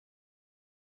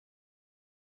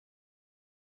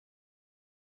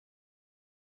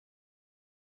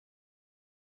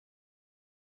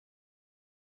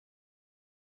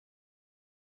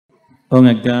ओम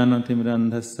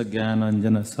अज्ञानतिमिरान्धस्य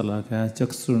ज्ञानाञ्जनशलाकया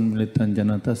चक्षुरुन्मिलितं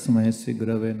येन तस्मै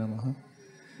श्रीगुरवे नमः।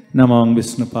 नमो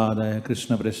विष्णुपादाय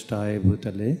कृष्णप्रेष्ठाय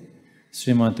भूतले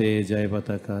श्रीमते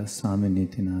जयपताका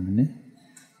स्वामिनीति नामिने।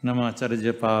 नमो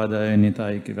आचार्यपादाय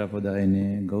निताय कृपापदायिने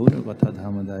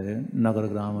गौरकथाधामदाय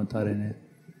नगरग्रामतारिणे।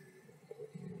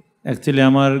 एक्चुअली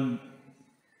আমার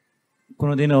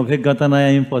কোনোদিন অভিজ্ঞতা নাই,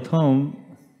 আমি প্রথম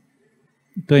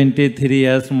 23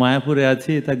 ইয়ার্স মায়াপুরে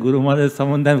আছি, তা গুরু মহারাজের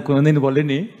সম্বন্ধে আমি কোনোদিন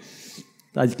বলিনি।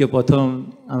 আজকে প্রথম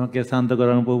আমাকে শান্ত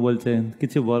করার প্রভু বলছেন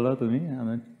কিছু বলো তুমি।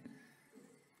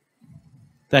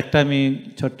 তো একটা আমি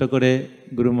ছোট্ট করে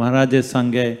গুরু মহারাজের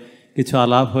সঙ্গে কিছু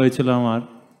আলাপ হয়েছিল আমার।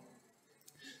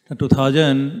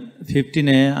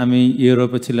 2015-এ আমি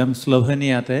ইউরোপে ছিলাম,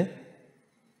 স্লোভেনিয়াতে।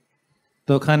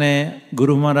 তো ওখানে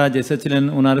গুরু মহারাজ এসেছিলেন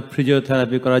ওনার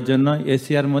ফিজিওথেরাপি করার জন্য।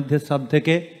 এশিয়ার মধ্যে সব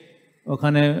থেকে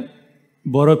ওখানে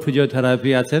বড়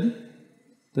ফিজিওথেরাপি আছেন।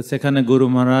 তো সেখানে গুরু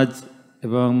মহারাজ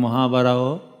এবং মহাবারাহ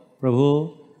প্রভু,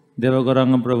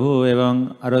 দেবগৌরাঙ্গ প্রভু এবং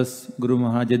আরও গুরু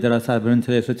মহারাজের যারা সার্ভেন্ট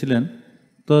এসেছিলেন।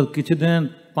 তো কিছুদিন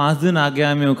 5 দিন আগে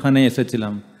আমি ওখানে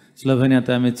এসেছিলাম,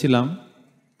 স্লোভেনিয়াতে আমি ছিলাম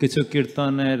কিছু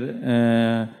কীর্তনের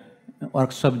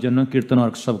ওয়ার্কশপ জন্য, কীর্তন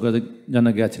ওয়ার্কশপ জন্য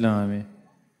গিয়েছিলাম আমি।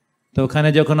 তো ওখানে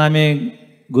যখন আমি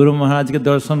গুরু মহারাজকে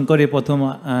দর্শন করি, প্রথম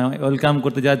ওয়েলকাম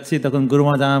করতে যাচ্ছি, তখন গুরু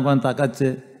মহারাজ আমার পান তাকাচ্ছে,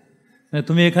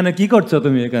 তুমি এখানে কি করছো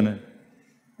তুমি এখানে?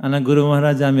 না গুরু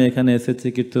মহারাজ আমি এখানে এসেছি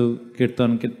কিন্তু কীর্তন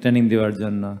ট্রেনিং দেওয়ার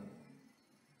জন্য।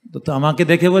 তো আমাকে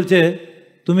দেখে বলছে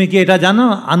তুমি কি এটা জানো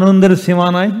আনন্দের সীমা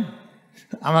নয়?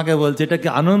 আমাকে বলছে এটা কি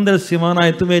আনন্দের সীমা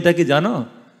নয়, তুমি এটা কি জানো?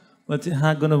 বলছি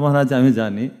হ্যাঁ গুরু মহারাজ আমি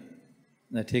জানি।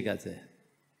 না ঠিক আছে।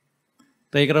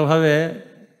 তো এইরকমভাবে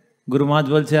গুরু মহারাজ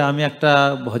বলছে আমি একটা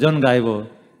ভজন গাইব,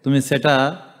 তুমি সেটা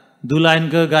 2 লাইন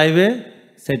করে গাইবে,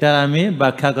 সেটা আমি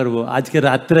ব্যাখ্যা করব। আজকে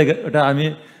রাত্রে ওটা আমি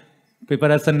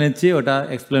প্রিপারেশন নিচ্ছি, ওটা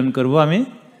এক্সপ্লেন করব আমি,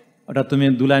 ওটা তুমি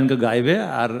 2 লাইন করে গাইবে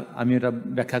আর আমি ওটা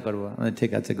ব্যাখ্যা করব।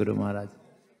 ঠিক আছে গুরু মহারাজ।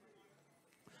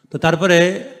 তো তারপরে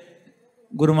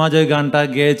গুরু মহারাজ ওই গানটা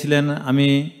গেয়েছিলেন, আমি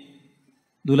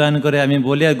 2 লাইন করে আমি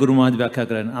বলি আর গুরু মহারাজ ব্যাখ্যা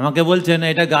করেন। আমাকে বলছেন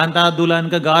এটা গানটা 2 লাইন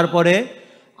করে গাওয়ার পরে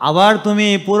আবার তুমি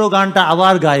পুরো গানটা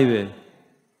আবার গাইবে।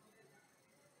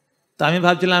 তো আমি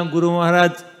ভাবছিলাম গুরু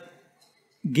মহারাজ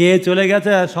গেয়ে চলে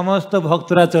গেছে, সমস্ত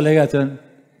ভক্তরা চলে গেছেন।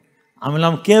 আমি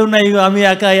বললাম কেউ নাই, আমি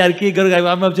একাই, আর কি করে গাইব?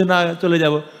 আমি ভাবছি না চলে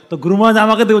যাব। তো গুরু মহারাজ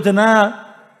আমাকে বলছে না,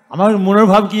 আমার মনের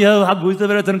ভাব কী ভাব বুঝতে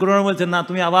পেরেছেন। গুরু মহারাজ বলছেন না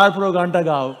তুমি আবার পুরো গানটা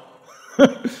গাও।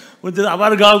 বলছে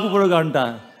আবার গাও পুরো গানটা।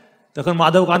 তখন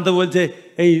মাধবকান্ত বলছে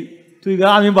এই তুই গা,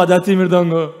 আমি বাজাচ্ছি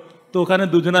মৃদঙ্গ। তো ওখানে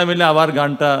দুজনা মিলে আবার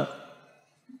গানটা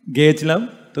গেয়েছিলাম।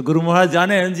 তো গুরু মহারাজ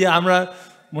জানেন যে আমরা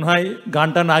মনে হয়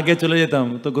গানটা না গিয়ে চলে যেতাম।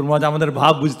 তো গুরু মহারাজ আমাদের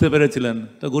ভাব বুঝতে পেরেছিলেন।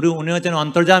 তো গুরু উনি হচ্ছেন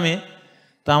অন্তর্যামী,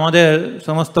 তো আমাদের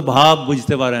সমস্ত ভাব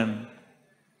বুঝতে পারেন।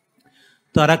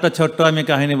 তো আর একটা ছোট্ট আমি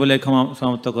কাহিনী বলে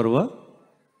সমাপ্ত করব।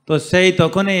 তো সেই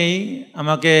তখনই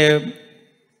আমাকে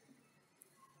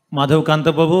মাধবকান্ত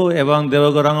প্রভু এবং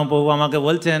দেবগৌরাঙ্গ প্রভু আমাকে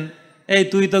বলছেন এই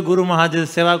তুই তো গুরু মহারাজের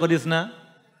সেবা করিস না,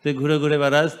 তুই ঘুরে ঘুরে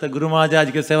বেড়াস, তো গুরু মহারাজ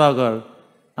আজকে সেবা কর।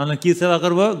 আমরা কী সেবা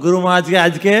করবো? গুরু মহারাজকে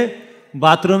আজকে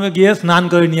বাথরুমে গিয়ে স্নান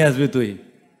করে নিয়ে আসবি তুই।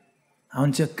 আমি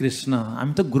বলছি কৃষ্ণ,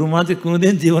 আমি তো গুরু মহারাজকে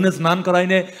কোনোদিন জীবনে স্নান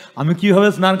করাইনি, আমি কীভাবে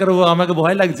স্নান করবো? আমাকে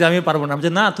ভয় লাগছে, আমি পারবো না। আমি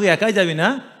বলছি না তুই একাই যাবি না,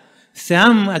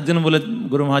 শ্যাম একজন বলে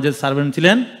গুরু মহারাজের সার্ভেন্ট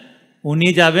ছিলেন, উনি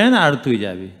যাবেন আর তুই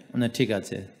যাবি। মানে ঠিক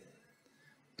আছে।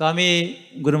 তো আমি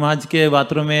গুরু মহারাজকে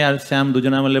বাথরুমে আর শ্যাম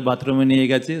দুজনে মিলে বাথরুমে নিয়ে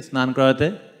গেছি স্নান করাতে।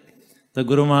 তো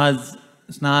গুরু মহারাজ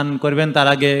স্নান করবেন, তার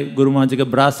আগে গুরু মহারাজকে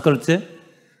ব্রাশ করছে।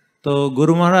 তো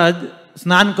গুরু মহারাজ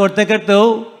স্নান করতে করতেও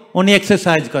উনি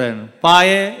এক্সারসাইজ করেন,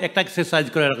 পায়ে একটা এক্সারসাইজ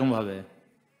করে এরকমভাবে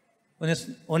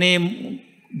উনি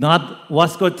দাঁত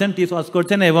ওয়াশ করছেন, টিস ওয়াশ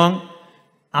করছেন এবং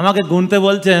আমাকে গুনতে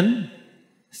বলছেন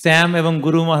শ্যাম এবং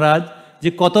গুরু মহারাজ যে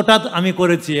কতটা আমি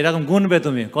করেছি, এরকম গুনবে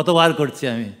তুমি কতবার করছি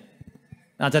আমি।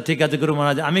 আচ্ছা ঠিক আছে গুরু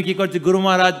মহারাজ। আমি কি করছি, গুরু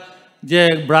মহারাজ যে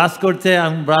ব্রাশ করছে,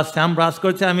 শ্যাম ব্রাশ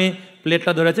করছে, আমি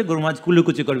প্লেটটা ধরেছে, গুরু মহারাজ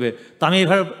কুলুকুচি করবে। তো আমি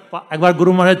একবার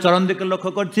গুরু মহারাজের চরণ দিকে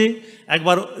লক্ষ্য করছি,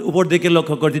 একবার উপর দিকে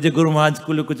লক্ষ্য করছি যে গুরু মহারাজ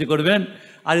কুলুকুচি করবেন,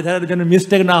 আর এধারে যেন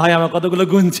মিস্টেক না হয়, আমার কতগুলো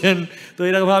গুনছেন। তো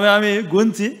এরকমভাবে আমি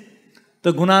গুনছি। তো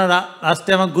গুনার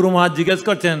লাস্টে আমার গুরু মহারাজ জিজ্ঞেস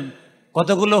করছেন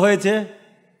কতগুলো হয়েছে?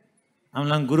 আমি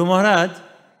বললাম গুরু মহারাজ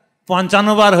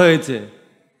 55 বার হয়েছে।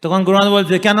 তখন গুরু মহারাজ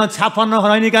বলছে কেন 56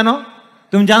 হয়নি কেন?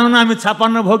 তুমি জানো না আমি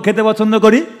 56 ভোগ খেতে পছন্দ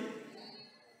করি।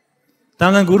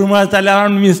 তাহলে গুরু মহারাজ তাহলে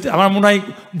আমার মনে হয়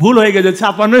ভুল হয়ে গেছে,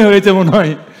 56 হয়েছে মনে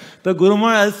হয়। তো গুরু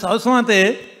মহারাজ সবসময়তে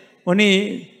উনি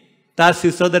তার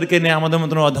শিষ্যদেরকে নিয়ে, আমাদের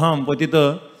মতন অধম পতিত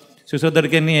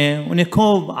শিষ্যদেরকে নিয়ে উনি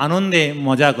খুব আনন্দে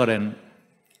মজা করেন।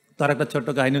 তার একটা ছোট্ট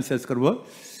কাহিনী শেষ করব।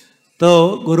 তো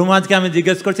গুরু মহারাজকে আমি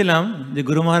জিজ্ঞেস করছিলাম যে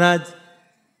গুরু মহারাজ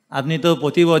আপনি তো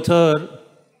প্রতি বছর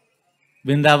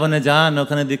বৃন্দাবনে যান,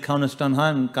 ওখানে দীক্ষা অনুষ্ঠান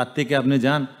হন, কার্তিকে আপনি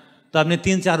যান, তো আপনি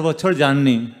 3-4 বছর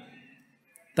যাননি,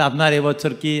 তা আপনার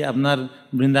এবছর কি আপনার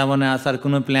বৃন্দাবনে আসার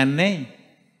কোনো প্ল্যান নেই?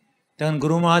 তখন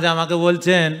গুরু মহারাজ আমাকে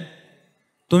বলছেন,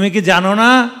 তুমি কি জানো না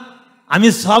আমি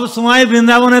সব সময়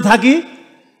বৃন্দাবনে থাকি?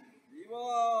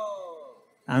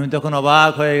 আমি তখন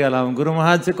অবাক হয়ে গেলাম, গুরু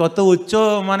মহারাজ কত উচ্চ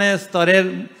মানে স্তরের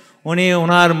উনি,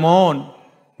 ওনার মন।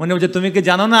 উনি বলছে তুমি কি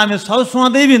জানো না আমি সব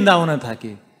সময়তেই বৃন্দাবনে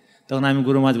থাকি। তখন আমি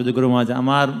গুরু মহারাজ বলছি, গুরু মহারাজ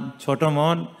আমার ছোট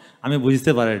মন, আমি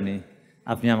বুঝতে পারিনি,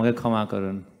 আপনি আমাকে ক্ষমা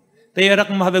করুন। তো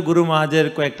এরকমভাবে গুরু মহারাজের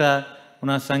কয়েকটা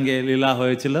ওনার সঙ্গে লীলা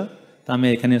হয়েছিল। তো আমি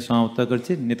এখানে সমাপ্ত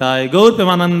করছি। নিতাই গৌর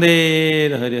প্রেমানন্দের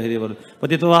হরি হরি বল।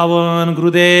 পতিত পাবন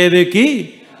গুরুদেব কি,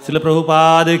 শ্রীল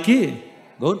প্রভুপাদ কি,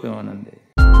 গৌর প্রেমানন্দে।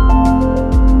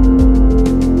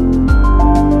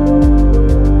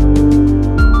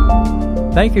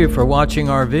 Thank you for watching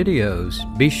our videos.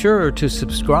 Be sure to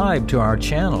subscribe to our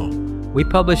channel. We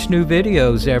publish new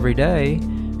videos every day,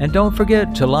 and don't forget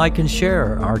to like and share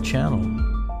our channel.